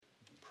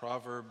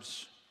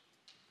Proverbs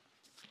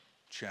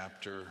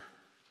chapter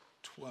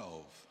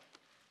 12.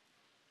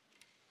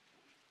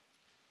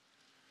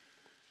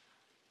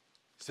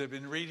 So I've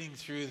been reading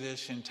through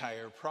this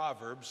entire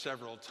proverb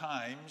several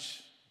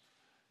times.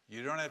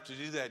 You don't have to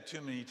do that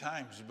too many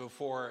times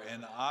before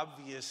an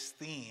obvious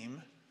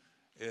theme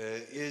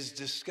is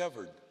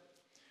discovered.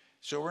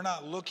 So we're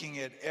not looking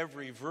at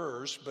every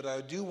verse, but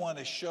I do want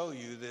to show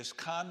you this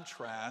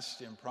contrast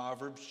in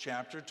Proverbs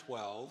chapter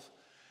 12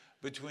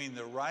 between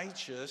the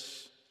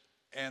righteous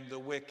and the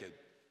wicked.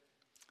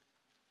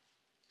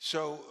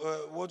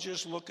 So we'll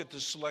just look at the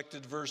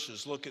selected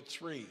verses. Look at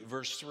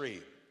verse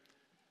 3.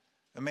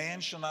 A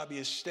man shall not be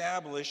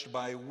established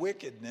by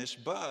wickedness,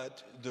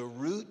 but the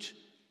root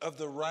of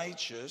the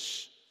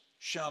righteous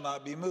shall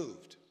not be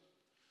moved.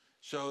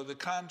 So the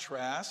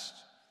contrast,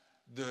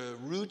 the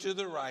root of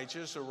the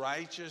righteous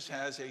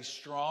has a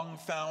strong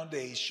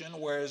foundation,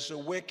 whereas the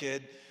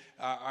wicked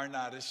are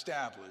not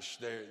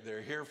established.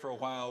 They're here for a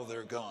while,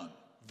 they're gone.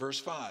 Verse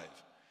 5,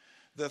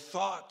 the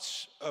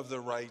thoughts of the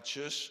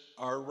righteous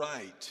are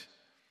right,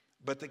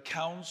 but the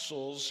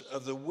counsels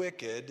of the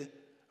wicked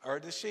are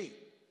deceit.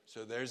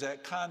 So there's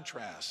that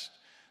contrast.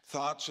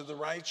 Thoughts of the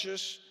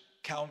righteous,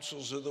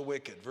 counsels of the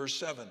wicked. Verse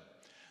 7,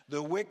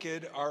 the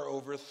wicked are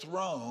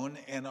overthrown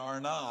and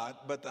are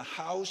not, but the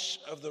house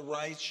of the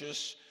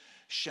righteous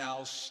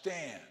shall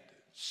stand.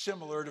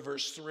 Similar to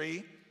verse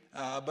 3,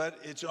 but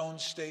its own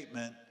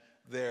statement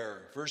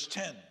there. Verse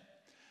 10,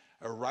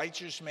 a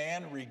righteous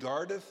man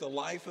regardeth the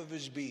life of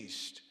his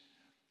beast,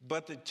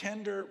 but the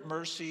tender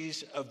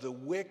mercies of the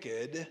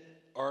wicked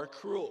are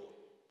cruel.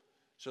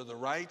 So the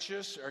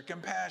righteous are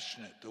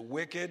compassionate, the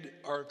wicked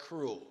are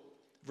cruel.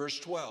 Verse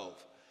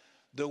 12,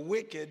 the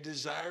wicked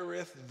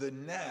desireth the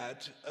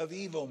net of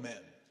evil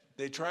men.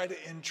 They try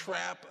to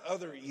entrap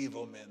other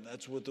evil men.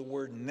 That's what the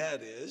word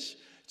net is.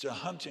 It's a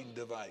hunting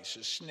device,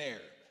 a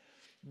snare.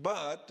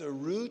 But the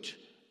root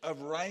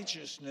of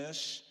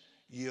righteousness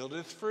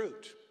yieldeth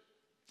fruit.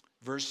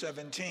 Verse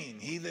 17,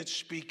 he that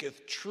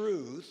speaketh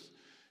truth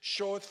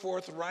showeth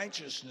forth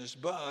righteousness,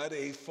 but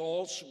a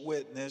false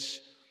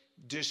witness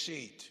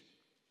deceit.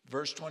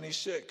 Verse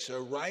 26,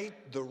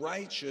 the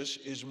righteous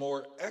is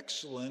more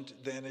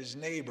excellent than his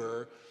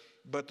neighbor,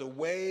 but the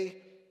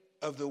way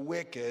of the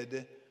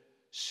wicked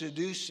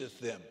seduceth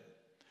them.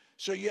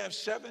 So you have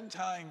 7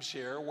 times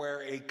here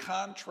where a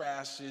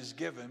contrast is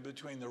given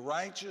between the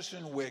righteous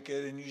and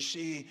wicked, and you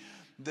see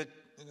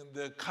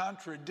the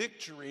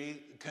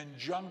contradictory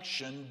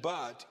conjunction,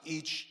 but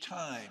each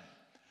time.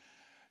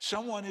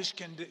 Someone is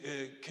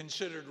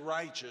considered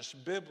righteous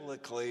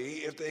biblically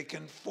if they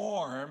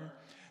conform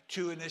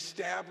to an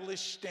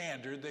established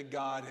standard that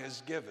God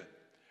has given.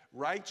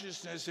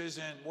 Righteousness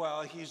isn't,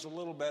 well, he's a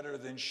little better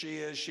than she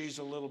is, she's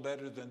a little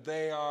better than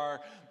they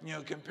are.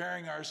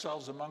 Comparing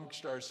ourselves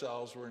amongst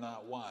ourselves, we're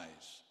not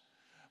wise.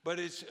 But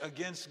it's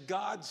against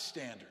God's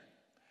standard.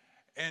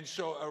 And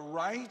so a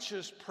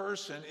righteous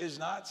person is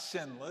not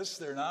sinless,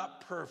 they're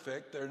not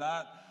perfect, they're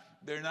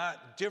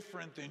not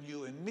different than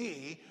you and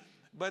me,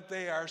 but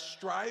they are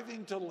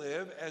striving to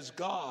live as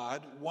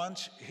God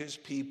wants his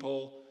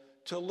people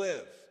to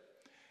live.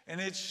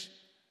 And it's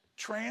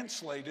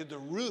translated, the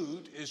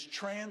root is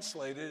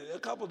translated, a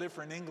couple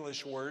different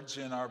English words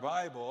in our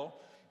Bible.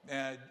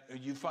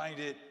 You find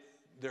it,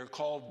 they're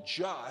called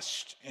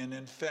just, and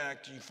in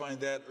fact, you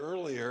find that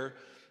earlier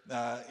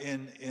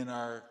in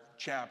our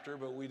chapter,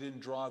 but we didn't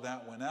draw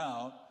that one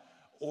out,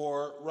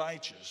 or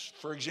righteous.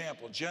 For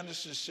example,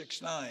 Genesis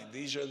 6:9,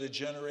 these are the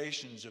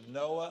generations of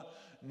Noah.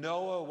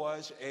 Noah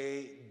was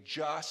a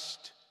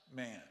just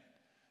man.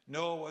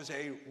 Noah was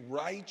a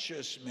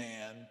righteous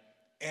man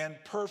and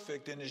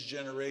perfect in his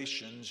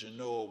generations, and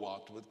Noah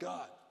walked with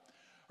God.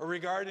 Or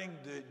regarding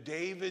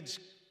David's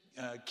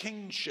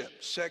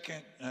kingship,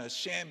 2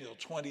 Samuel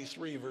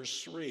 23,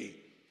 verse 3,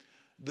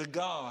 the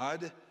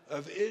God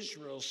of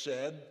Israel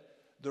said,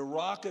 the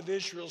rock of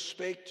Israel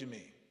spake to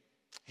me,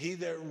 he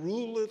that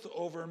ruleth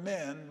over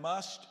men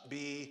must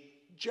be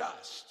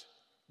just,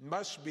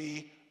 must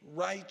be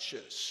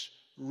righteous,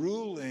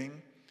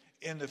 ruling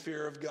in the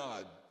fear of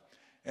God.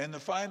 And the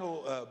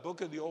final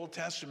book of the Old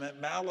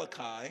Testament,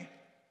 Malachi,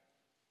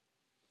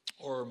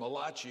 or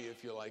Malachi,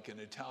 if you like an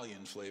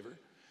Italian flavor.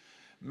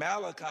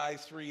 Malachi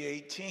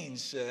 3:18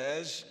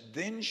 says,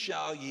 then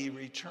shall ye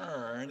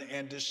return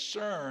and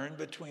discern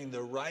between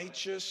the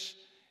righteous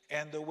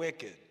and the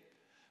wicked,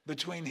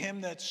 between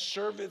him that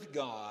serveth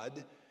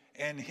God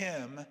and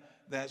him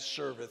that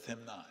serveth him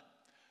not.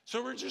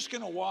 So we're just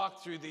going to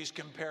walk through these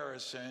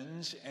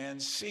comparisons and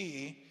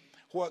see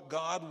what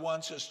God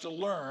wants us to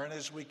learn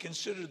as we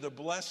consider the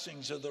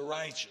blessings of the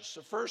righteous.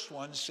 The first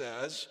one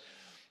says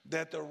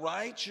that the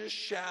righteous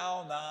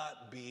shall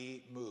not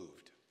be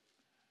moved.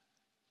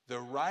 The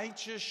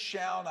righteous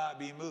shall not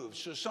be moved.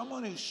 So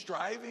someone who's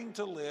striving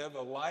to live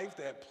a life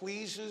that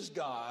pleases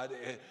God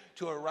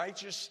to a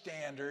righteous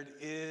standard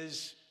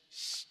is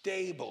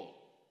stable.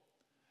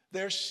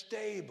 They're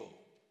stable.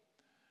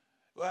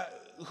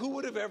 Who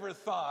would have ever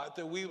thought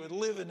that we would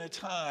live in a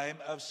time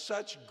of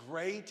such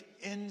great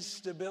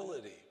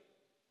instability?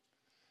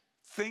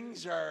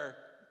 Things are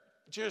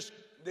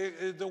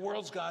the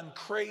world's gone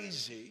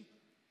crazy.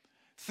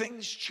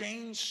 Things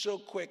change so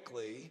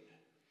quickly.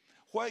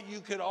 What you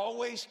could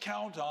always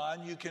count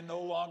on, you can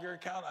no longer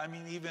count. I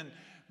mean, even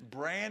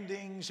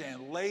brandings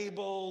and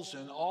labels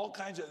and all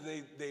kinds of,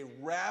 they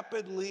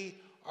rapidly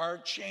are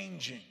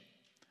changing.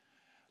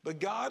 But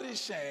God is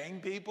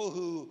saying people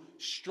who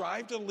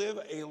strive to live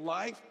a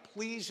life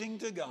pleasing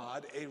to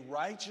God, a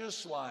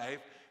righteous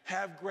life,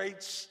 have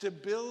great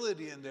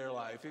stability in their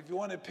life. If you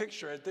want to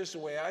picture it this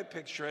way, I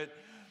picture it,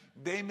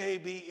 they may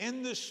be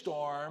in the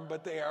storm,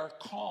 but they are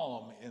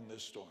calm in the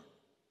storm.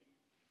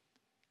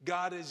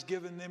 God has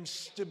given them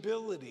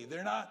stability.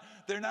 They're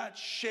not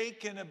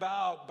shaken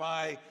about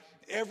by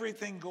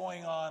everything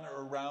going on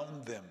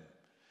around them.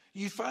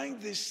 You find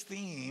this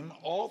theme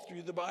all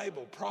through the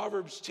Bible.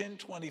 Proverbs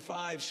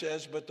 10:25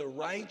 says, "But the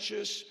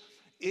righteous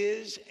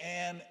is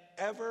an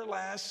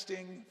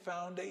everlasting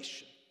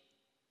foundation."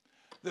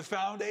 The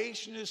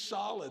foundation is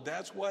solid.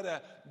 That's what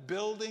a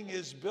building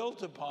is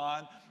built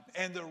upon.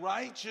 And the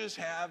righteous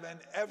have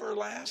an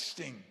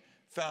everlasting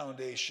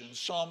foundation.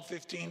 Psalm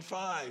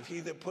 15:5,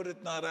 "He that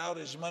putteth not out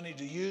his money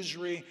to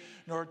usury,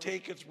 nor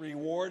taketh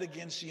reward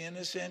against the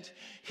innocent,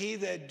 he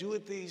that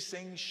doeth these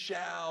things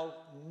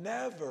shall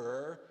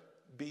never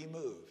be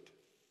moved."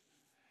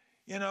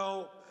 You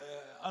know,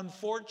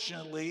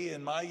 unfortunately,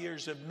 in my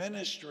years of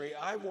ministry,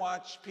 I've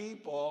watched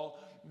people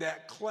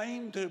that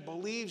claim to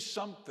believe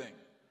something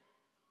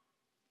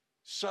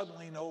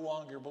suddenly no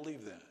longer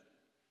believe that.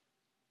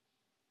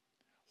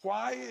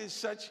 Why is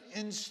such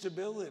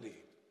instability?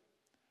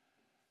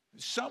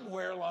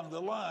 Somewhere along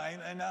the line,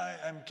 and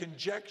I'm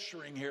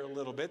conjecturing here a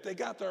little bit, they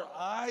got their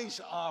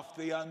eyes off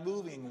the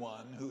unmoving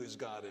one who is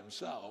God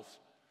himself,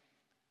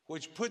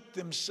 which put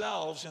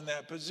themselves in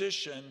that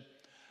position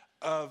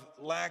of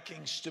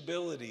lacking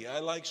stability. I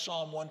like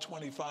Psalm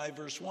 125,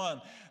 verse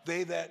 1.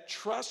 "They that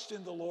trust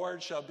in the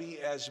Lord shall be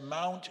as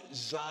Mount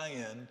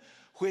Zion,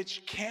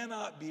 which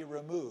cannot be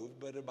removed,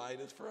 but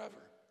abideth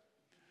forever."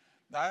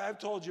 Now, I've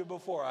told you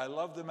before, I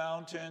love the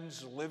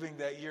mountains, living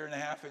that year and a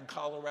half in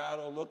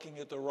Colorado, looking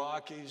at the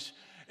Rockies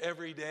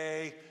every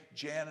day.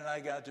 Jan and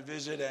I got to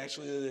visit,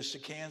 actually, the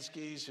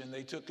Sikanskis, and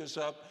they took us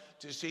up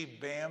to see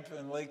Banff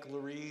and Lake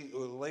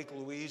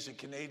Louise, the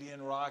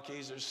Canadian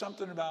Rockies. There's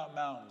something about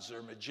mountains.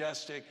 They're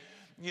majestic.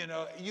 You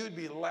know, you'd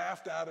be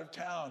laughed out of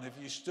town if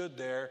you stood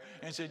there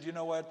and said, "You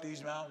know what,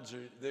 these mountains,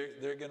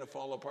 they're going to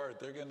fall apart.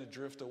 They're going to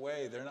drift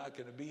away. They're not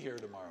going to be here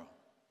tomorrow."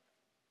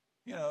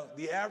 You know,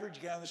 the average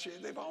guy on the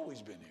street, they've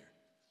always been here.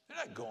 They're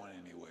not going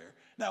anywhere.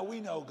 Now, we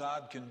know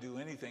God can do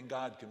anything.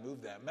 God can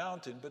move that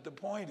mountain. But the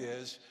point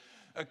is,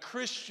 a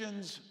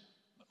Christian's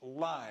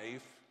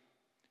life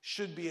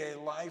should be a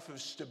life of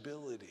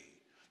stability.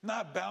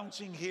 Not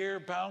bouncing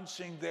here,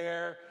 bouncing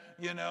there,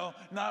 you know,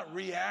 not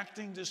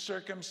reacting to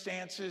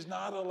circumstances,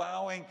 not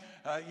allowing,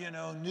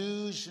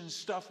 news and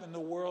stuff in the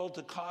world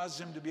to cause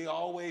him to be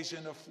always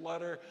in a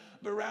flutter,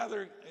 but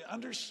rather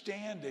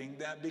understanding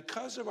that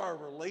because of our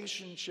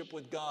relationship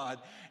with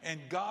God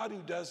and God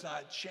who does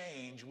not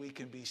change, we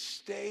can be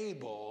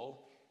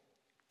stable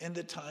in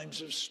the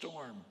times of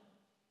storm.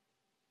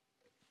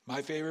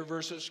 My favorite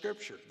verse of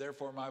Scripture,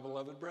 "Therefore, my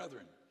beloved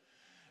brethren,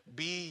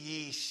 be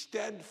ye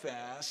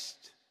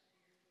steadfast,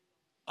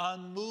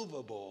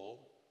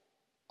 unmovable,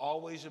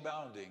 always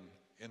abounding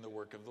in the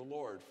work of the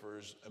Lord, for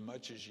as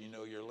much as you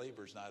know your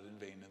labor is not in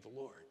vain in the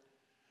Lord."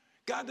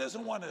 God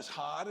doesn't want us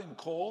hot and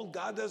cold.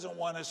 God doesn't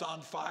want us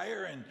on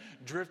fire and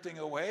drifting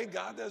away.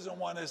 God doesn't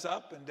want us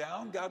up and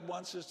down. God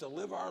wants us to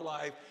live our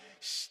life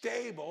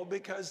stable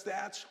because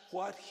that's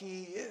what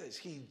He is.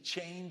 He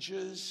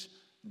changes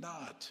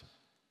not.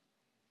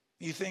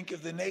 You think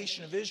of the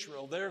nation of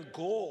Israel, their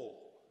goal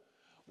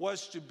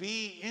was to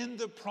be in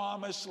the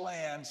promised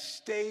land,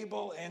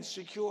 stable and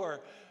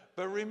secure.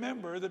 But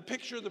remember, the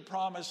picture of the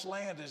promised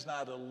land is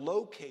not a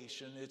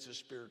location, it's a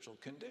spiritual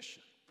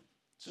condition.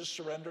 It's a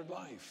surrendered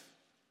life.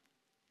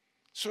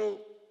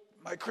 So,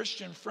 my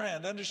Christian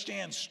friend,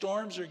 understand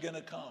storms are going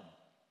to come.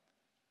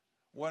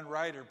 One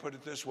writer put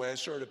it this way, I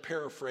sort of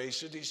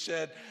paraphrase it. He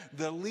said,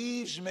 "The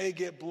leaves may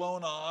get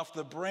blown off,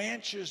 the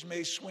branches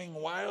may swing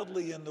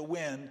wildly in the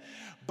wind,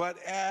 but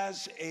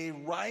as a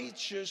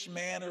righteous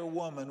man or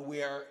woman,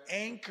 we are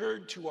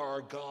anchored to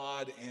our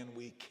God and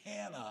we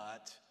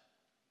cannot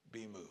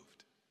be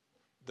moved."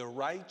 The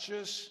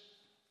righteous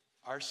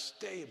are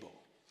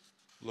stable.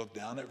 Look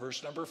down at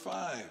verse number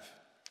 5.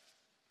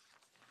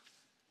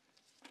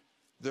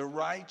 The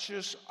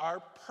righteous are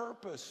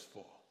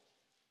purposeful.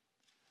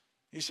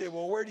 You say,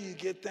 well, where do you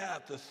get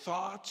that? The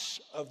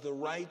thoughts of the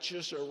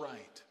righteous are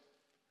right.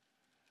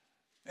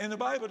 And the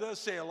Bible does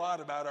say a lot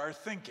about our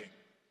thinking.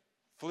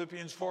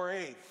 Philippians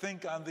 4:8,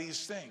 think on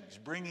these things,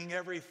 bringing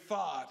every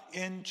thought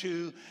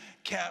into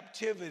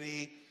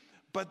captivity.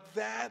 But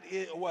that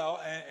is,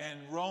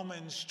 and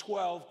Romans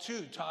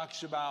 12:2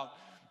 talks about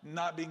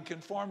not being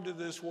conformed to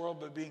this world,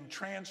 but being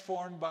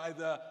transformed by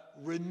the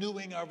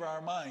renewing of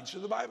our minds. So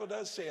the Bible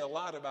does say a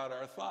lot about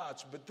our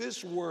thoughts, but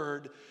this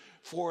word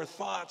for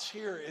thoughts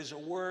here is a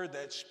word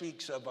that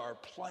speaks of our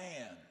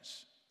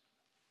plans,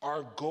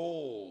 our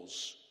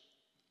goals,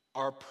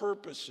 our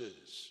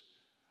purposes,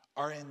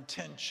 our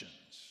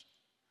intentions.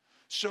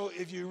 So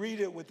if you read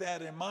it with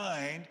that in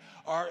mind,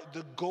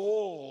 the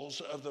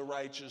goals of the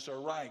righteous are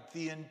right.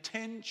 The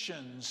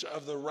intentions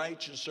of the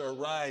righteous are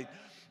right.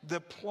 The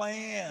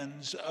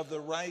plans of the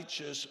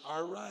righteous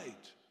are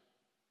right.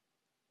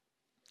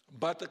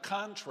 But the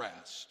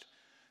contrast,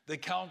 the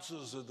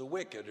counsels of the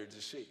wicked are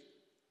deceit.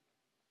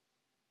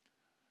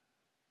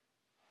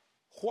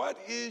 What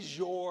is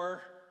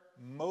your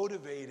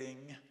motivating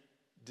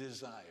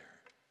desire?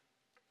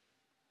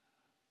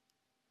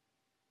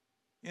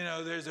 You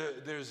know,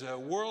 there's a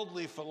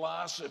worldly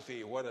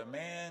philosophy, what a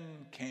man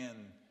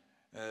can,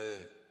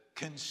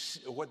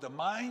 what the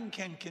mind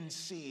can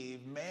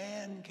conceive,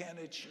 man can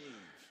achieve.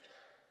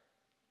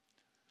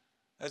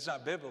 That's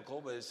not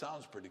biblical, but it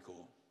sounds pretty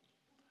cool.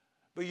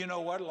 But you know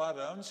what? A lot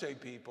of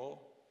unsaved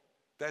people,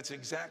 that's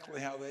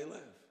exactly how they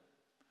live.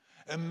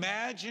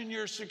 Imagine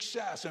your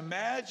success.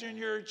 Imagine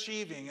you're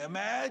achieving.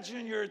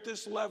 Imagine you're at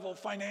this level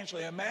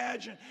financially.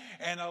 Imagine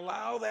and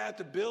allow that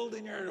to build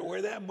in your,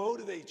 where that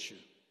motivates you.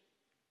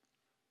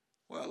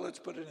 Well, let's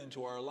put it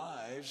into our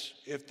lives.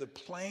 If the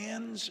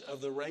plans of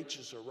the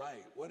righteous are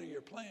right, what are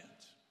your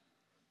plans?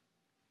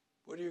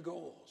 What are your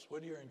goals?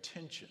 What are your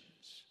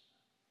intentions?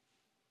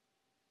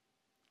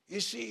 You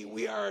see,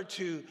 we are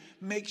to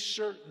make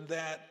certain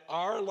that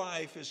our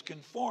life is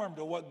conformed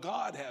to what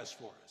God has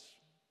for us,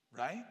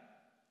 right?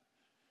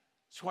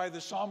 That's why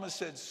the psalmist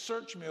said,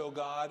 "Search me, O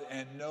God,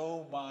 and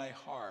know my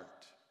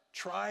heart.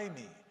 Try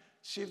me,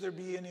 see if there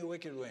be any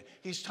wicked way."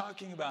 He's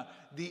talking about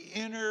the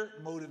inner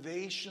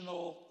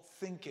motivational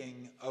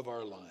thinking of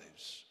our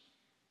lives.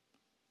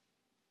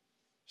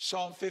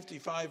 Psalm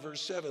 55,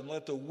 verse 7,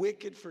 "Let the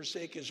wicked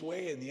forsake his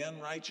way, and the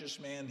unrighteous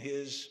man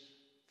his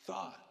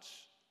thoughts.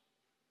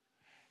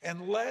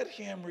 And let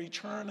him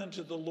return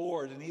unto the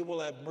Lord, and he will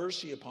have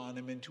mercy upon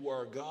him, and to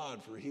our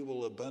God, for he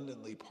will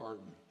abundantly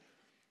pardon."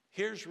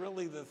 Here's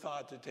really the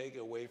thought to take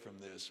away from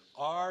this.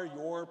 Are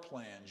your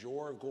plans,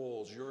 your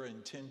goals, your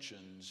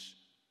intentions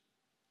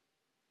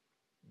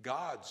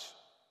God's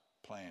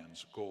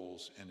plans,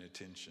 goals, and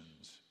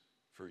intentions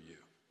for you?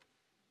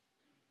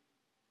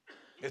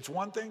 It's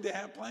one thing to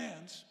have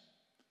plans.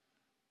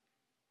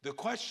 The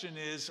question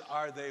is,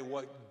 are they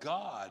what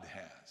God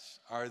has?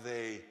 Are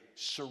they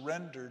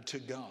surrendered to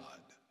God?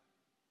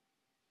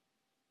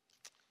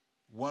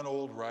 One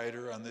old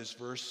writer on this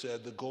verse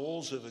said, "The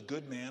goals of a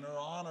good man are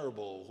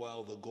honorable,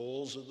 while the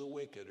goals of the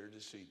wicked are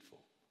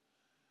deceitful."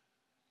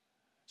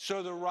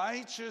 So the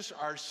righteous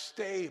are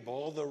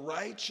stable, the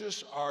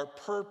righteous are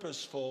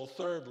purposeful.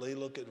 Thirdly,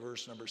 look at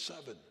verse number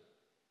 7.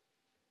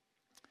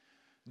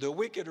 "The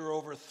wicked are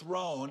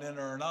overthrown and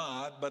are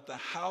not, but the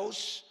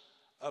house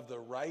of the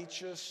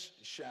righteous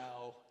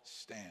shall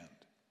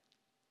stand."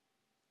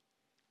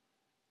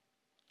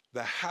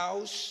 The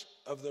house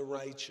of the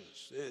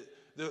righteous.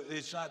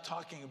 It's not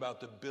talking about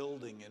the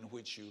building in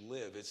which you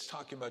live. It's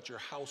talking about your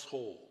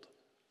household.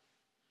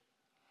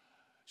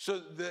 So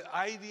the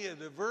idea of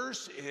the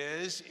verse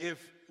is,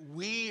 if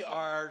we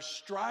are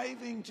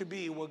striving to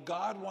be what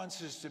God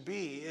wants us to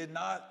be, it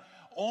not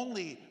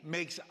only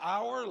makes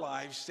our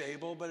lives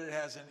stable, but it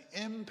has an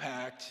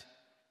impact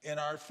in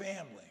our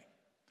family.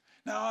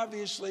 Now,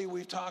 obviously,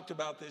 we've talked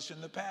about this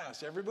in the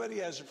past. Everybody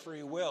has a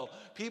free will.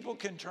 People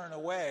can turn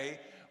away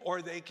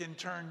or they can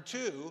turn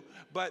to,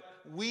 but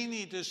we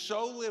need to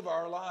so live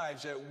our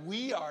lives that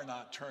we are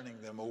not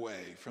turning them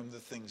away from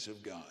the things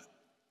of God.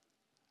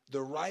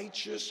 The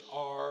righteous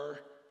are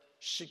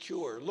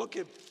secure. Look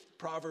at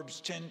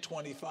Proverbs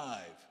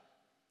 10:25.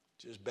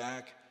 Just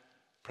back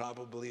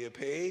probably a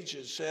page.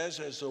 It says,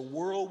 "As the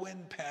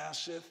whirlwind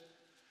passeth,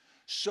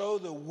 so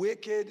the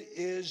wicked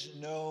is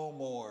no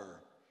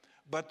more.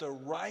 But the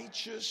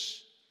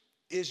righteous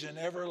is an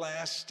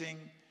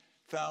everlasting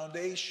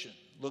foundation."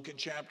 Look at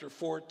chapter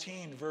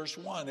 14, verse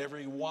 1.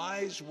 "Every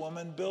wise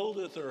woman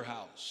buildeth her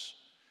house,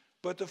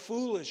 but the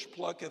foolish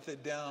plucketh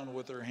it down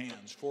with her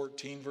hands."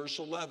 14, verse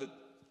 11.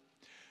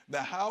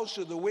 "The house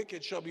of the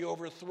wicked shall be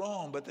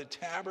overthrown, but the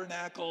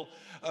tabernacle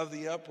of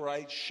the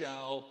upright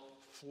shall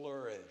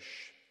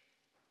flourish."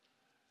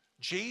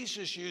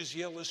 Jesus used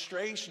the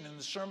illustration in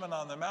the Sermon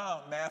on the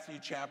Mount, Matthew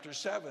chapter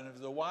 7, of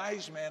the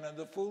wise man and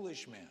the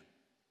foolish man.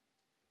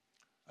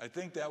 I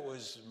think that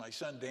was my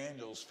son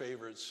Daniel's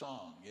favorite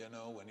song,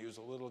 when he was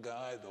a little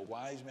guy. The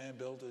wise man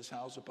built his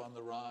house upon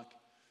the rock.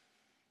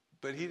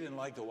 But he didn't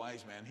like the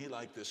wise man. He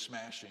liked the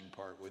smashing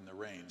part in the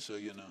rain. So,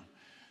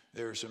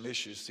 there are some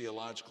issues,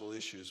 theological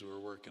issues we're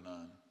working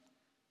on.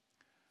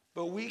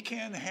 But we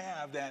can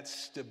have that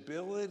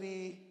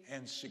stability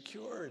and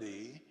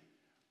security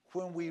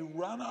when we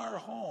run our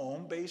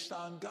home based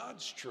on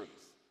God's truth.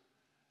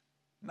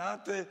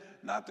 Not the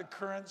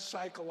current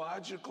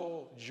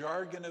psychological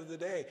jargon of the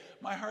day.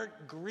 My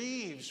heart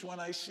grieves when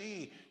I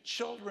see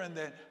children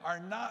that are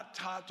not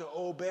taught to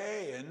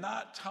obey and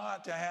not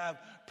taught to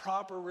have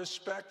proper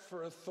respect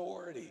for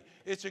authority.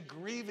 It's a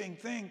grieving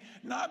thing,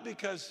 not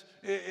because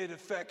it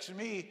affects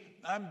me.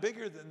 I'm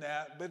bigger than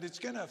that, but it's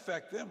going to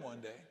affect them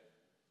one day.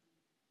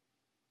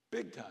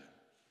 Big time.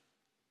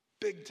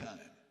 Big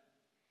time.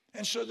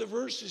 And so the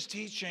verse is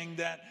teaching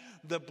that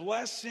the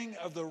blessing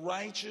of the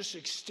righteous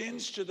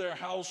extends to their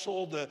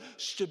household. The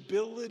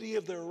stability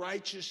of their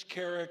righteous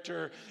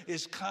character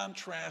is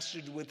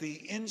contrasted with the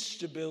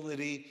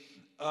instability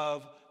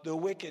of the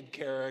wicked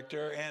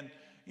character. And,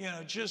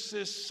 just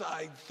this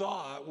side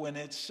thought, when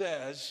it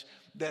says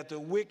that the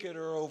wicked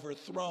are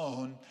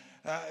overthrown,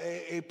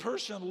 a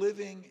person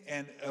living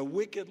a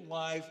wicked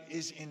life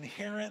is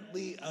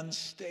inherently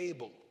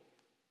unstable.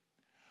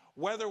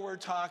 Whether we're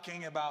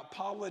talking about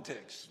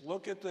politics,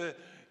 look at the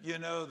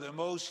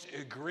most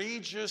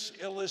egregious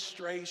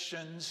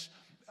illustrations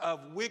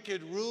of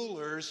wicked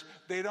rulers,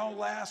 they don't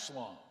last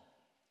long.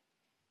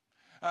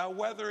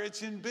 Whether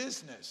it's in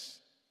business,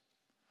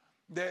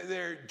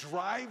 they're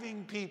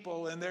driving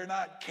people and they're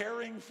not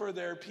caring for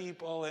their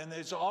people and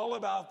it's all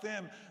about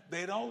them,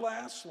 they don't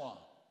last long.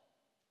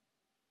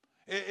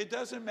 It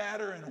doesn't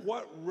matter in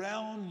what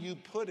realm you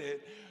put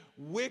it,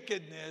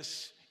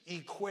 wickedness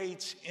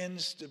equates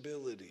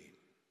instability.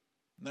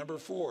 Number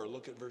 4,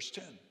 look at verse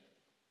 10.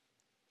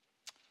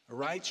 A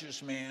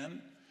righteous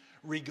man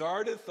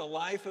regardeth the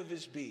life of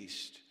his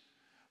beast,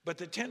 but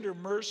the tender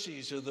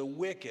mercies of the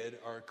wicked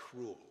are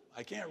cruel.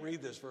 I can't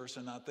read this verse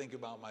and not think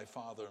about my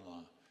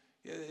father-in-law.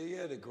 He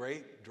had a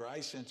great,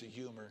 dry sense of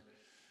humor.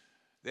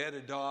 They had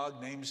a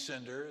dog named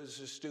Cinder. It was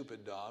a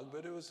stupid dog,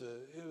 but it was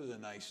a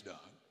nice dog.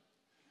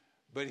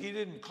 But he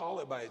didn't call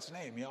it by its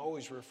name. He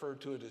always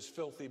referred to it as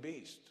filthy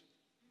beast.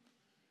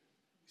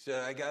 He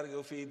said, I got to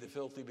go feed the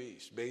filthy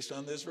beast, based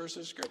on this verse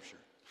of Scripture.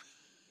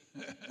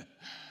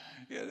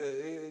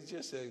 He's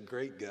just a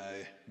great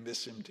guy.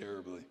 Miss him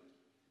terribly.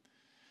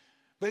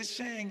 But it's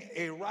saying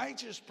a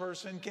righteous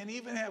person can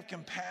even have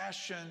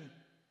compassion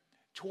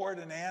toward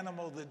an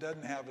animal that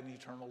doesn't have an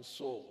eternal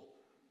soul.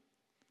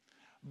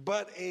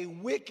 But a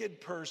wicked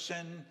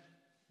person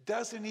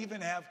doesn't even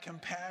have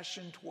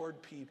compassion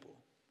toward people.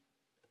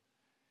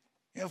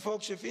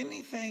 Folks, if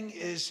anything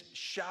is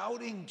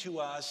shouting to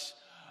us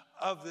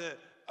of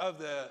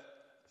the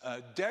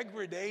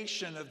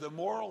degradation of the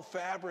moral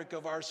fabric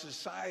of our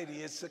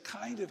society, it's the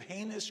kind of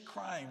heinous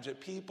crimes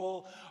that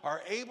people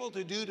are able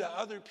to do to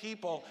other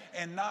people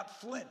and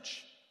not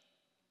flinch.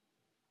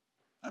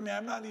 I'm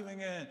not even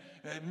going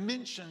to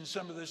mention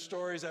some of the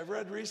stories I've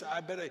read recently.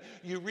 I bet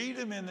you read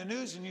them in the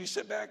news and you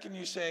sit back and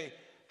you say,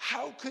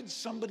 how could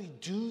somebody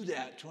do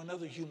that to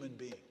another human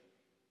being?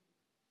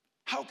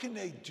 How can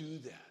they do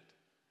that?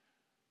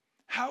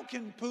 How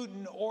can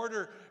Putin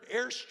order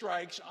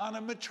airstrikes on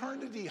a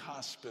maternity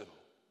hospital?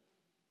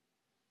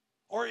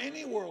 Or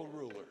any world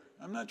ruler?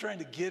 I'm not trying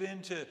to get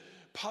into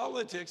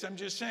politics. I'm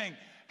just saying,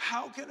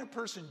 how can a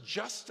person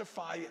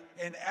justify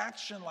an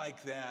action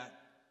like that?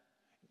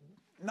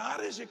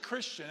 Not as a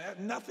Christian, it had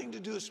nothing to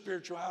do with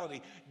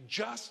spirituality,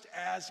 just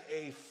as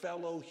a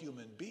fellow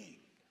human being.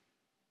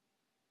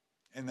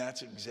 And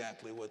that's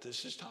exactly what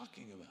this is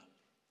talking about.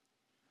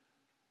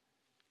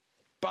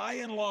 By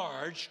and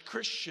large,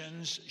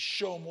 Christians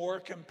show more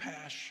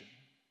compassion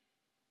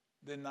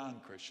than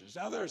non-Christians.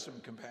 Now, there are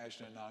some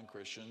compassionate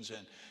non-Christians,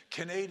 and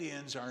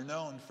Canadians are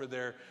known for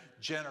their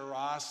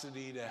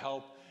generosity to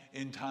help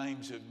in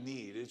times of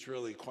need. It's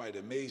really quite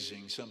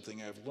amazing,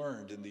 something I've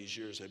learned in these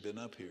years I've been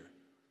up here.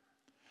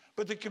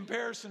 But the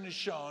comparison is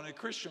shown, a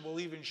Christian will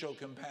even show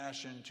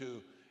compassion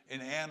to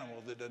an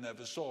animal that doesn't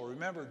have a soul.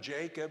 Remember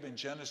Jacob in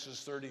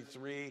Genesis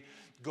 33,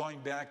 going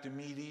back to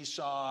meet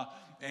Esau,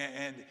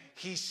 and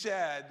he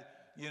said,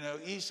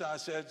 Esau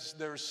said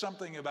there's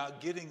something about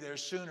getting there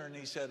sooner, and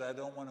he said, I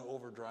don't want to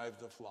overdrive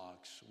the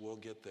flocks. We'll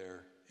get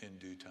there in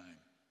due time.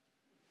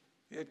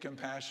 He had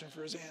compassion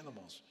for his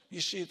animals. You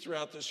see it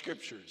throughout the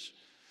Scriptures.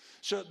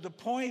 So the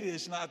point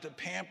is not to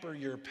pamper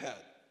your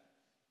pet.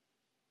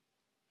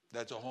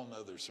 That's a whole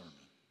nother sermon.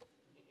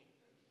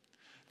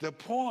 The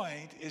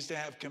point is to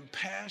have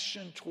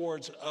compassion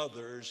towards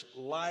others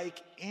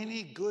like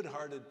any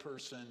good-hearted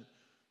person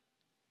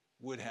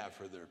would have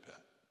for their pet.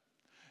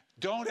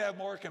 Don't have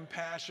more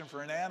compassion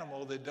for an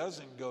animal that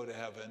doesn't go to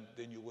heaven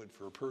than you would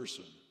for a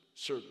person,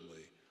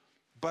 certainly.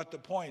 But the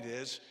point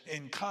is,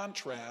 in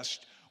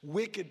contrast,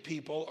 wicked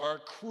people are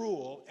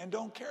cruel and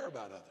don't care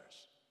about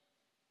others.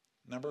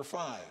 Number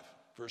 5,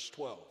 verse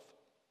 12.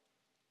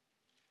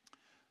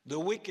 The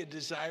wicked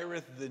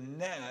desireth the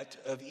net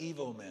of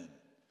evil men.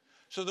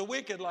 So the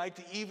wicked like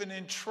to even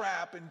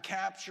entrap and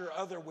capture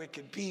other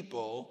wicked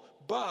people,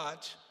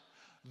 but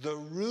the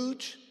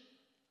root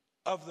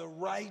of the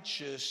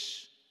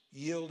righteous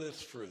yieldeth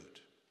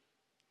fruit.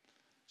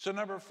 So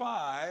number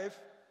 5,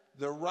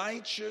 the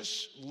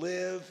righteous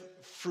live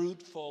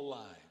fruitful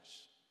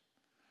lives.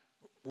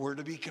 We're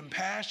to be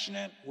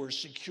compassionate, we're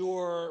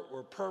secure,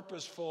 we're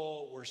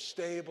purposeful, we're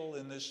stable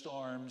in the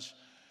storms,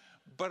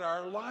 but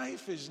our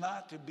life is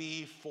not to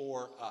be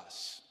for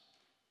us.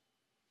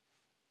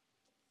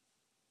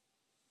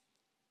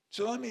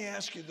 So let me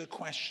ask you the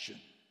question.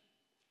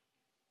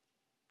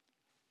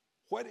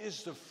 What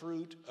is the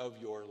fruit of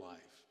your life?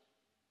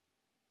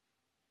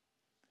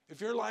 If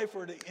your life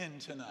were to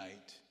end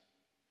tonight,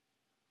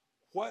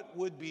 what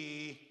would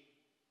be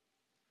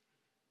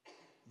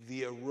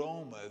the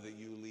aroma that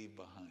you leave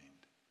behind?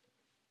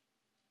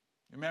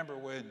 Remember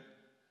when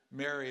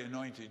Mary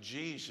anointed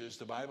Jesus,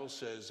 the Bible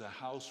says the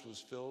house was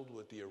filled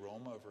with the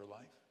aroma of her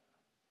life.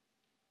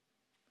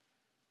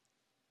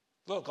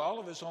 Look, all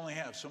of us only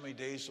have so many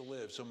days to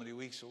live, so many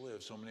weeks to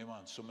live, so many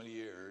months, so many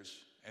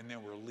years, and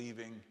then we're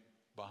leaving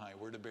behind.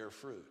 We're to bear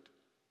fruit.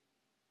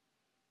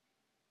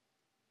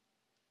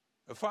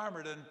 A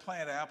farmer doesn't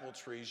plant apple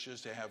trees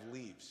just to have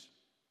leaves.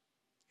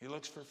 He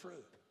looks for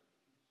fruit.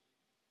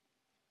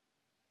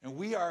 And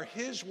we are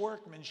his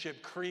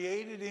workmanship,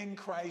 created in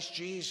Christ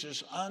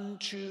Jesus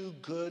unto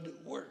good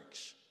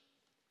works.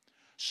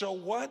 So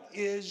what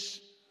is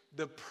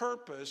the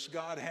purpose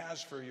God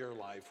has for your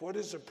life? What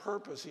is the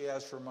purpose he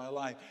has for my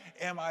life?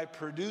 Am I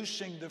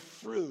producing the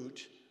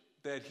fruit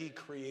that he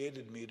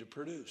created me to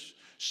produce?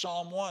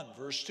 Psalm 1,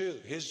 verse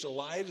 2, his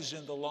delight is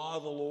in the law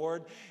of the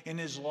Lord. In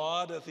his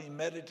law doth he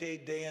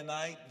meditate day and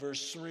night.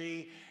 Verse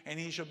 3, and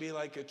he shall be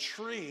like a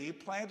tree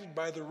planted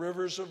by the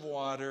rivers of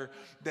water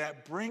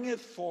that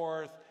bringeth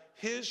forth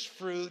his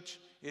fruit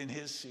in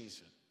his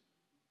season.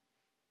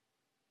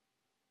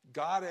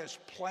 God has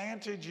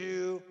planted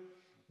you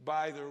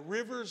by the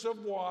rivers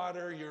of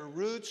water. Your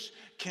roots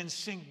can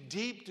sink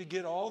deep to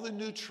get all the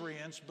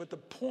nutrients, but the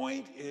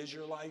point is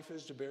your life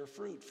is to bear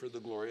fruit for the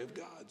glory of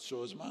God.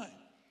 So is mine.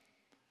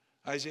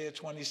 Isaiah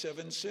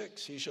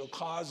 27:6, he shall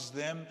cause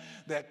them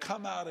that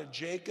come out of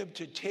Jacob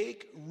to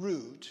take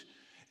root.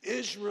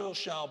 Israel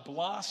shall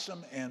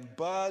blossom and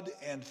bud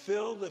and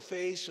fill the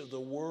face of the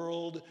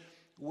world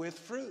with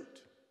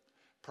fruit.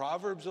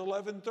 Proverbs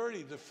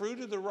 11:30, the fruit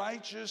of the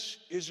righteous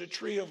is a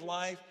tree of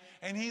life,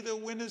 and he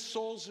that winneth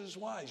souls is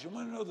wise. You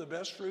want to know the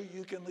best fruit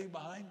you can leave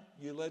behind?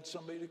 You led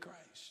somebody to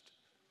Christ.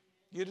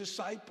 You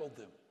discipled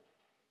them.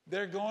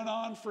 They're going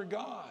on for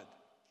God.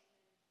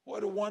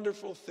 What a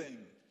wonderful thing.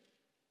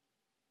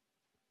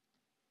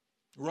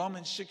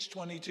 Romans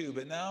 6:22,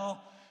 but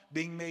now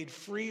being made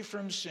free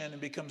from sin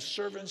and become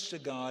servants to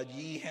God,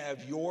 ye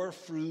have your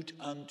fruit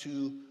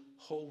unto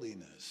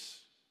holiness,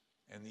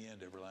 and the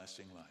end,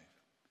 everlasting life.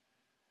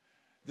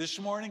 This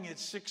morning at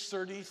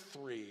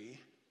 6:33,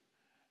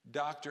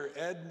 Dr.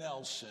 Ed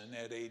Nelson,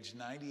 at age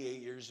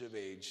 98 years of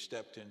age,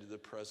 stepped into the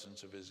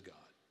presence of his God.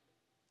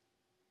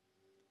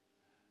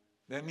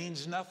 That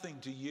means nothing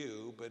to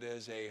you, but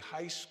as a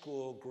high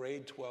school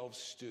grade 12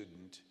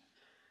 student,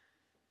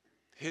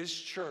 his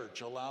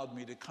church allowed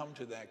me to come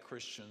to that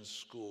Christian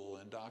school,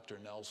 and Dr.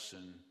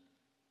 Nelson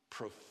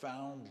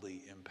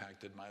profoundly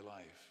impacted my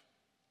life.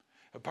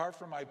 Apart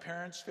from my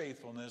parents'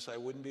 faithfulness, I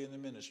wouldn't be in the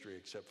ministry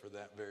except for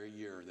that very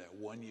year, that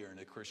 1 year in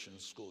a Christian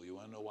school. You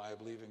want to know why I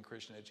believe in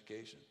Christian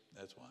education?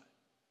 That's why.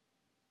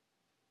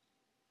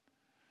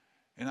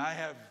 And I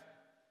have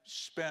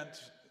spent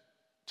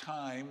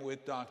time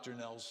with Dr.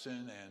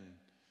 Nelson, and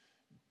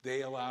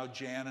they allowed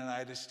Jan and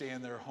I to stay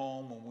in their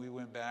home when we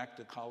went back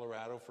to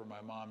Colorado for my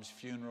mom's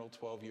funeral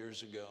 12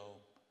 years ago.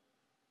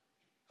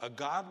 A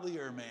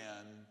godlier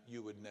man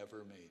you would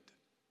never meet.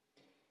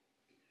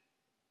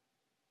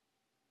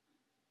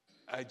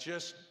 I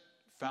just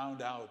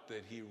found out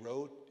that he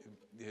wrote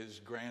his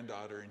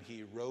granddaughter, and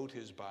he wrote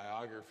his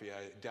biography.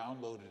 I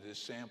downloaded his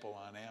sample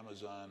on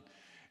Amazon,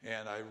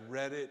 and I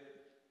read it,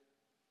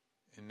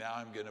 and now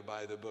I'm going to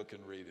buy the book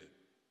and read it.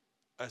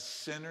 A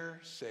Sinner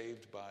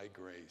Saved by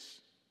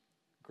Grace.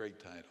 Great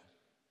title.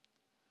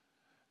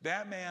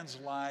 That man's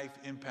life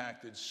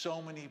impacted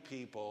so many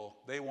people.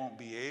 They won't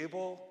be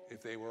able,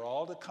 if they were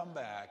all to come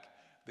back,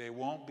 they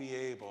won't be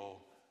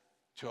able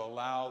to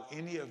allow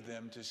any of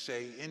them to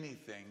say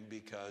anything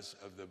because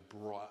of the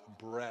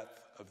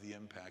breadth of the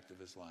impact of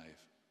his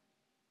life.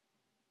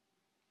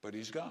 But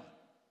he's gone.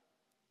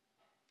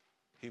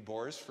 He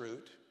bore his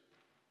fruit,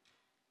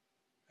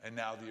 and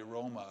now the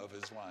aroma of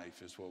his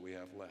life is what we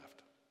have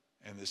left.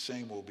 And the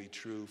same will be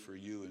true for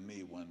you and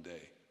me one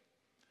day.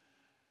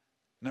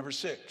 Number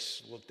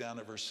 6, look down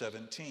at verse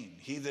 17.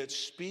 He that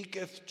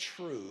speaketh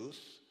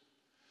truth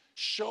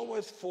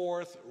showeth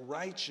forth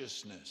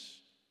righteousness,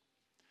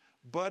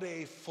 but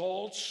a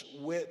false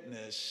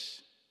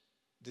witness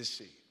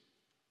deceit.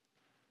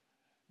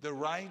 The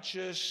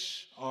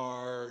righteous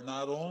are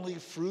not only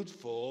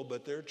fruitful,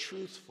 but they're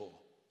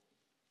truthful.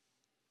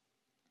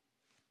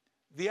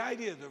 The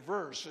idea of the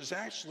verse is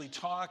actually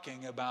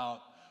talking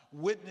about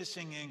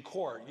witnessing in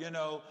court. You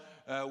know,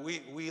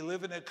 we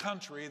live in a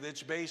country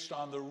that's based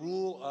on the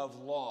rule of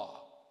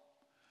law.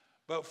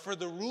 But for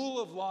the rule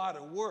of law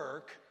to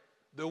work,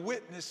 the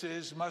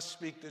witnesses must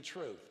speak the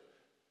truth.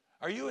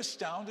 Are you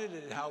astounded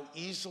at how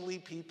easily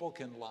people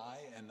can lie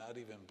and not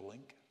even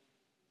blink?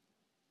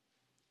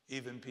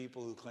 Even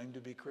people who claim to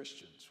be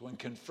Christians, when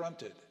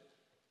confronted,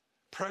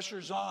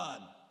 pressure's on.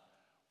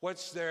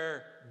 What's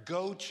their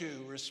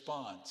go-to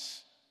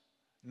response?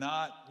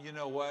 Not, you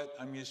know what,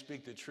 I'm going to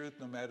speak the truth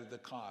no matter the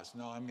cost.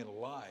 No, I'm going to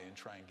lie and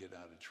try and get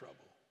out of trouble.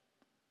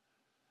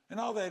 And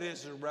all that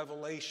is a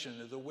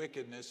revelation of the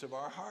wickedness of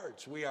our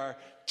hearts. We are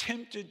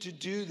tempted to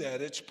do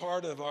that. It's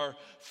part of our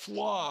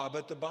flaw.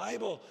 But the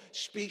Bible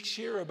speaks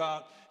here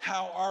about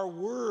how our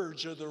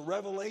words are the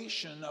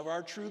revelation of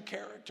our true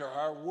character.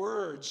 Our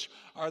words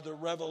are the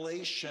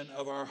revelation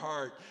of our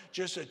heart.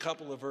 Just a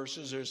couple of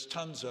verses. There's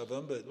tons of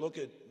them. But look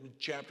at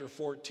chapter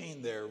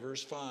 14 there,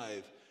 verse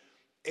 5.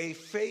 A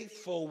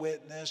faithful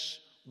witness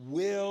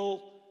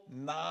will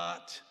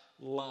not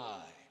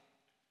lie,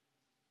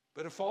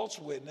 but a false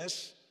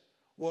witness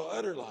will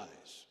utter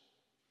lies.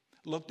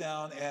 Look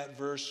down at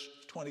verse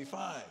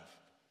 25.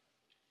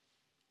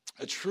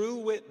 A true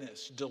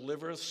witness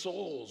delivereth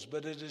souls,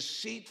 but a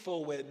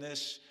deceitful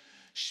witness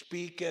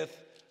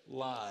speaketh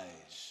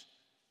lies.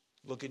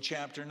 Look at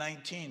chapter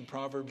 19,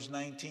 Proverbs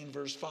 19,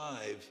 verse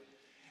 5.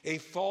 A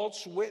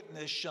false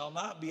witness shall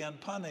not be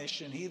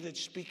unpunished, and he that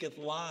speaketh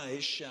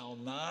lies shall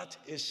not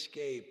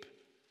escape.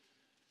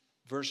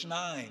 Verse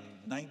 9,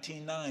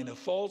 19:9, a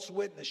false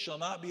witness shall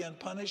not be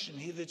unpunished, and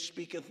he that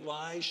speaketh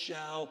lies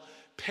shall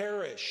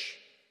perish.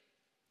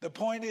 The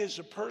point is,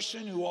 a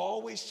person who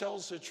always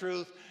tells the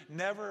truth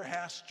never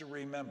has to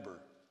remember.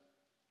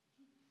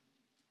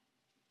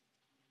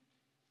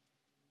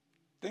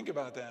 Think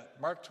about that.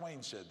 Mark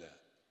Twain said that.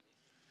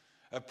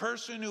 A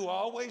person who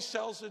always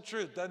tells the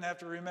truth doesn't have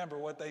to remember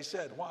what they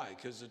said. Why?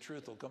 Because the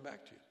truth will come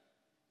back to you.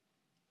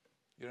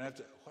 You don't have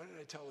to, what did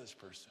I tell this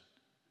person?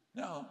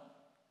 No.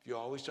 If you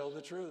always tell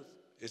the truth,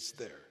 it's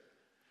there.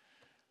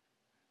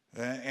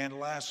 And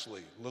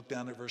lastly, look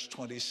down at verse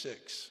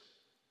 26.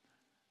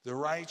 The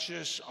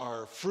righteous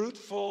are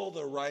fruitful,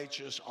 the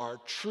righteous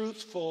are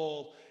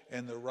truthful,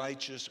 and the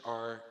righteous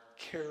are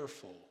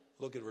careful.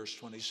 Look at verse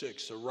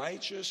 26. The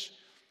righteous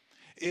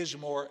is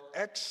more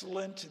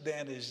excellent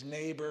than his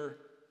neighbor,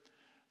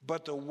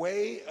 but the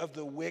way of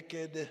the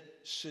wicked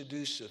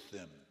seduceth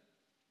them.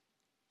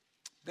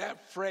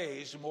 That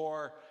phrase,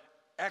 more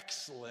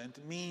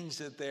excellent, means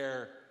that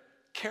they're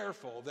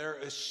careful, they're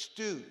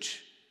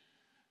astute,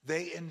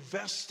 they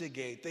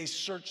investigate, they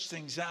search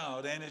things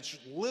out, and it's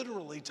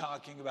literally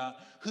talking about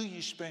who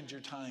you spend your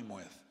time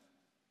with,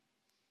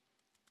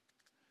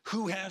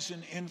 who has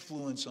an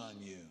influence on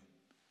you.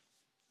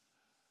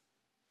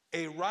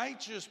 A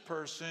righteous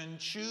person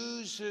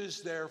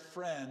chooses their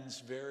friends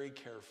very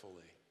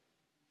carefully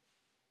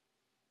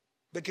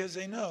because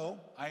they know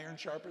iron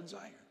sharpens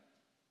iron.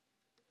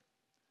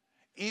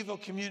 Evil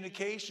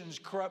communications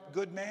corrupt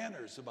good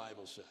manners, the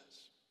Bible says.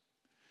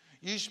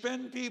 You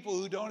spend people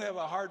who don't have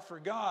a heart for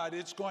God,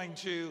 it's going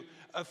to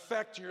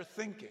affect your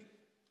thinking.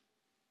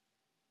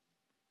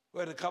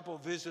 We had a couple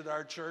visit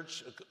our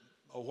church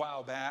a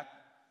while back,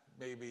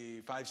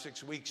 maybe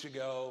 5-6 weeks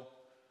ago.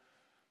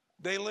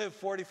 They live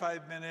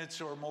 45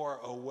 minutes or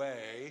more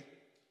away.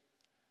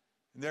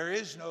 There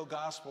is no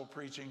gospel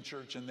preaching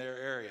church in their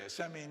area.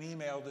 Sent me an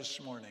email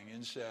this morning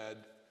and said,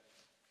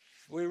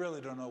 we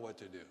really don't know what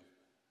to do.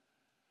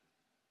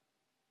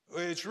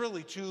 It's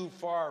really too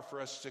far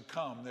for us to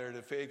come there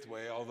to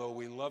Faithway, although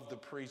we love the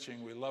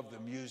preaching, we love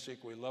the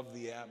music, we love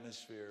the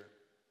atmosphere.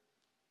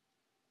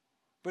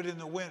 But in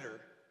the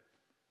winter,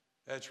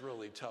 that's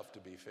really tough to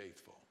be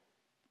faithful.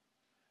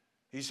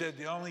 He said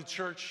the only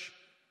church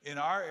in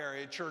our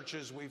area,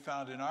 churches we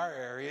found in our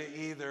area,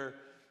 either,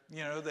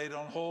 they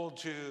don't hold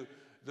to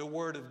the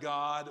Word of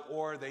God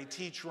or they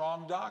teach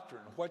wrong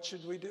doctrine. What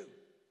should we do?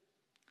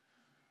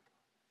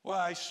 Well,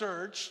 I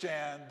searched,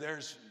 and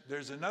there's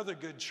another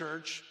good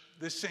church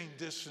the same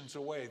distance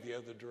away the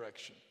other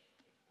direction.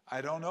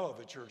 I don't know of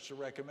a church to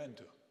recommend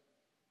to them.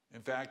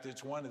 In fact,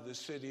 it's one of the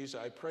cities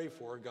I pray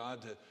for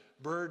God to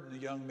burden a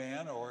young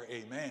man or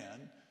a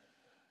man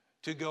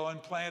to go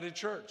and plant a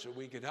church so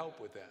we could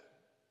help with that.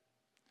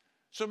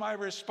 So my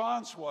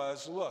response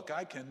was, look,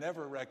 I can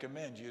never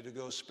recommend you to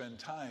go spend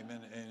time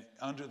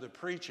under the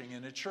preaching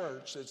in a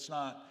church that's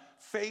not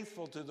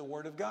faithful to the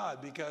Word of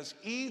God, because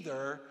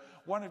either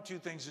one of two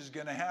things is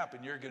going to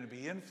happen. You're going to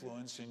be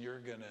influenced and you're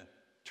going to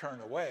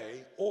turn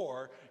away,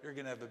 or you're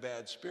going to have a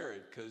bad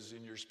spirit, because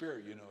in your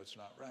spirit you know it's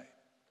not right.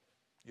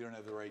 You don't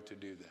have the right to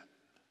do that.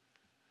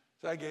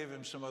 So I gave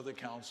him some other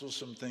counsel,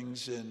 some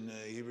things, and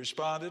he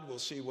responded. We'll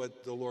see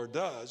what the Lord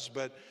does.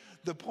 But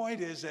the point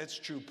is, that's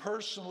true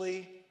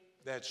personally,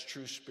 that's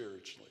true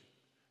spiritually.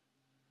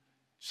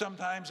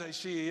 Sometimes I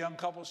see a young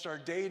couple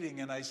start dating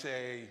and I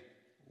say,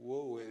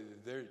 whoa,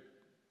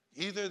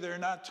 either they're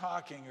not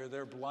talking or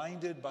they're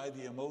blinded by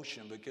the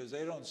emotion because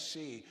they don't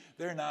see,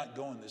 they're not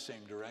going the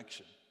same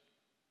direction.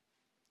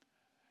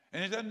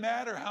 And it doesn't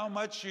matter how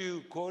much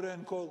you, quote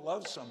unquote,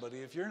 love somebody.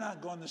 If you're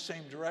not going the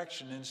same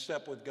direction in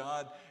step with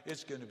God,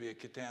 it's going to be a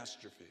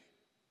catastrophe.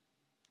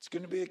 It's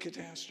going to be a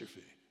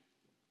catastrophe.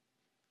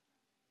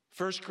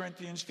 1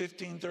 Corinthians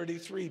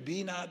 15:33,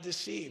 be not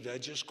deceived. I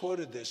just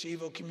quoted this.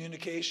 Evil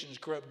communications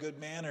corrupt good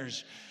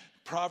manners.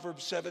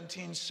 Proverbs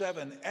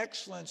 17:7,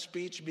 excellent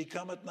speech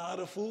becometh not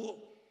a fool,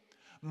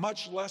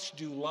 much less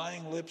do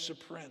lying lips a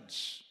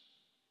prince.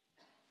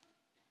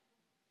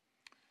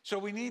 So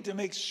we need to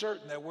make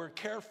certain that we're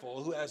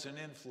careful who has an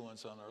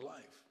influence on our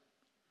life,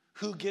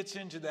 who gets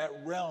into that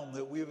realm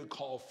that we would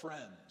call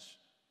friends.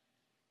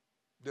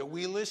 that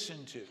we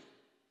listen to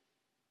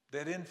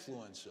that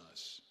influence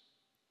us.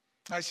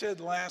 I said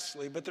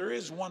lastly, but there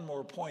is one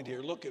more point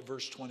here. Look at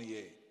verse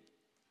 28.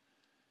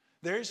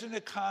 There isn't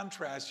a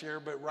contrast here,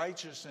 but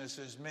righteousness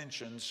is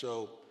mentioned,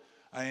 so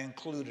I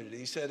included it.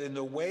 He said, in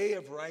the way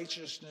of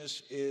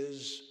righteousness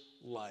is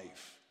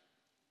life,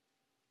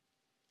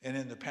 and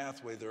in the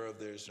pathway thereof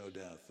there is no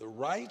death.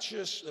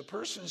 The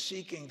person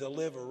seeking to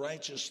live a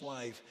righteous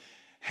life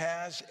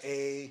has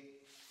a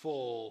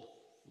full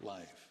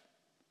life.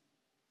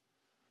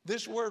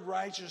 This word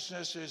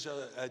righteousness is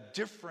a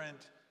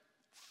different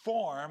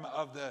form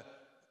of the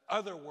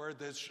other word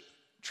that's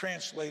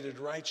translated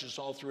righteous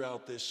all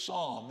throughout this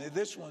psalm.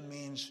 This one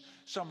means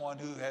someone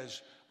who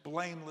has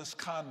blameless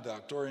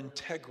conduct or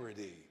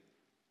integrity.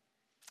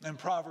 In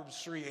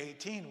Proverbs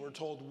 3:18, we're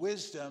told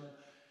wisdom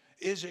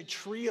is a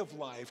tree of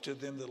life to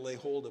them that lay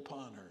hold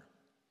upon her.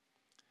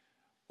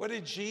 What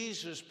did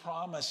Jesus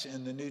promise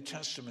in the New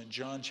Testament,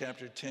 John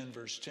chapter 10,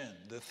 verse 10?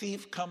 The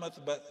thief cometh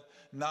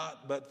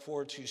not but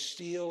for to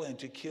steal and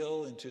to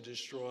kill and to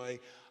destroy.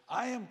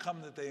 I am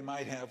come that they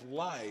might have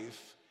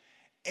life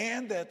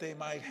and that they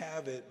might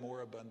have it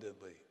more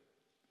abundantly.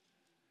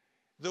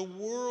 The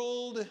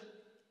world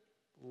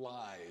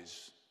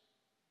lies.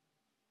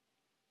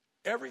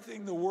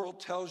 Everything the world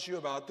tells you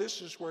about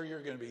this is where you're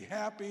going to be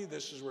happy,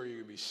 this is where you're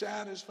going to be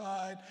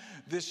satisfied,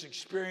 this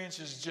experience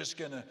is just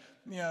going to,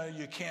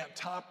 you can't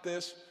top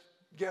this.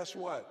 Guess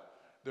what?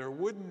 They're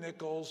wooden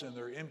nickels and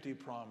they're empty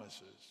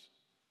promises.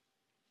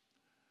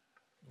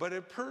 But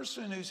a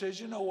person who says,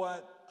 you know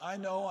what, I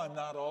know I'm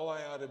not all I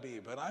ought to be,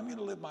 but I'm going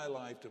to live my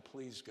life to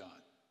please God.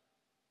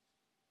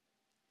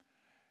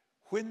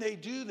 When they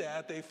do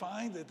that, they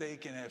find that they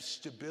can have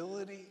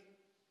stability,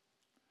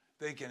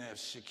 they can have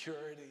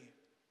security.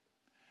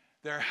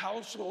 Their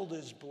household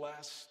is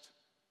blessed.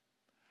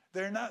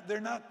 They're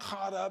not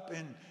caught up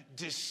in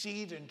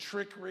deceit and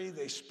trickery.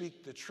 They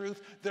speak the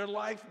truth. Their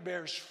life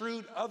bears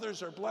fruit.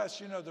 Others are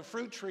blessed. The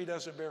fruit tree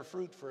doesn't bear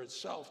fruit for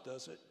itself,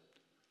 does it?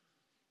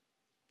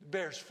 It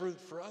bears fruit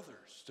for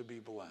others to be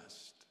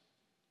blessed.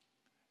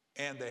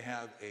 And they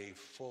have a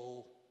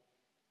full,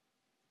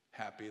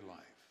 happy life.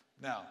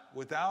 Now,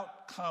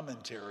 without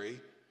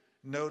commentary,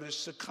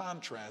 notice the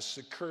contrast,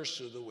 the curse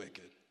of the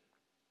wicked.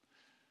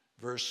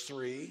 Verse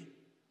 3,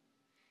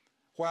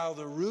 while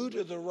the root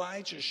of the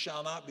righteous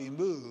shall not be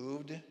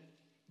moved,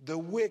 the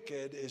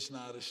wicked is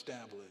not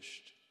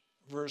established.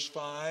 Verse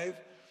 5,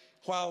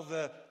 while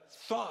the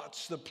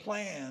thoughts, the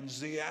plans,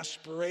 the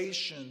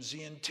aspirations,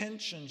 the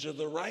intentions of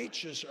the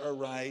righteous are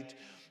right,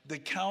 the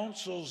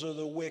counsels of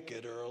the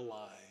wicked are a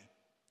lie.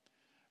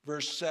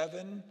 Verse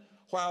 7,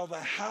 while the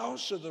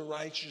house of the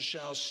righteous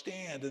shall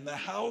stand, and the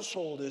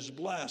household is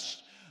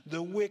blessed,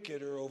 the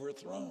wicked are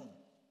overthrown.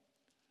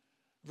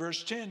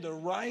 Verse 10, the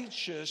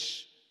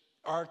righteous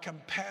are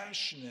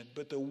compassionate,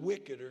 but the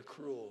wicked are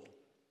cruel.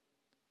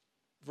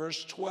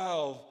 Verse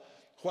 12,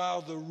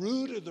 while the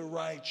root of the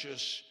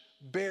righteous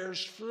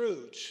bears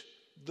fruit,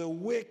 the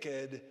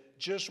wicked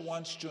just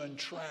wants to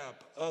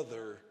entrap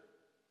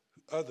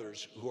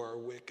others who are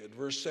wicked.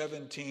 Verse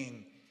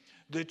 17,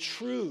 the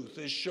truth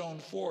is shown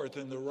forth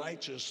in the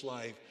righteous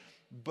life,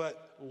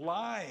 but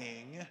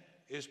lying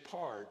is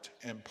part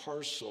and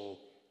parcel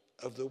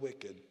of the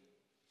wicked.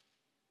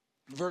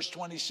 Verse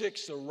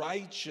 26, the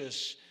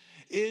righteous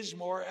is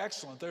more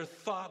excellent. They're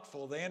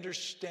thoughtful. They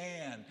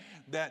understand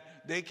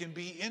that they can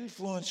be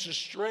influenced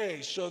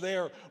astray, so they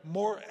are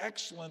more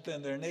excellent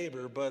than their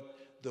neighbor. But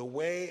the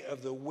way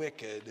of the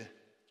wicked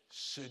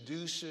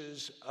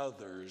seduces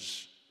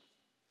others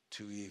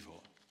to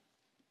evil.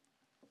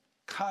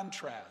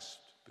 Contrast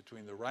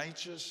between the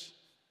righteous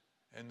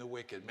and the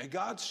wicked. May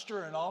God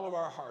stir in all of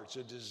our hearts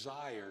a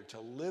desire to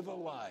live a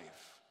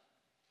life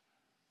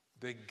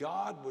that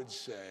God would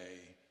say,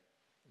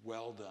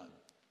 well done.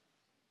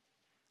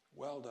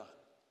 Well done.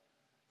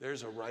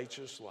 There's a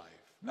righteous life.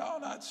 No,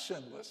 not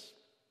sinless.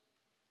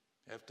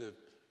 If the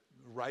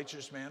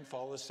righteous man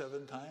falleth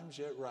 7 times,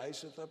 yet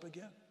riseth up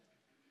again.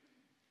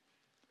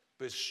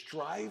 But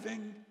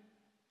striving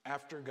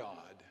after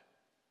God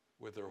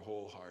with their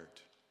whole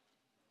heart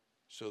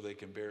so they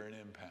can bear an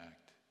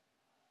impact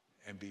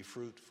and be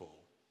fruitful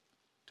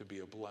to be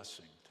a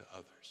blessing to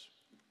others.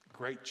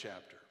 Great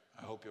chapter.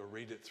 I hope you'll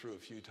read it through a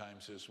few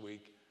times this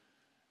week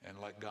and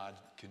let God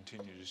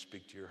continue to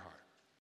speak to your heart.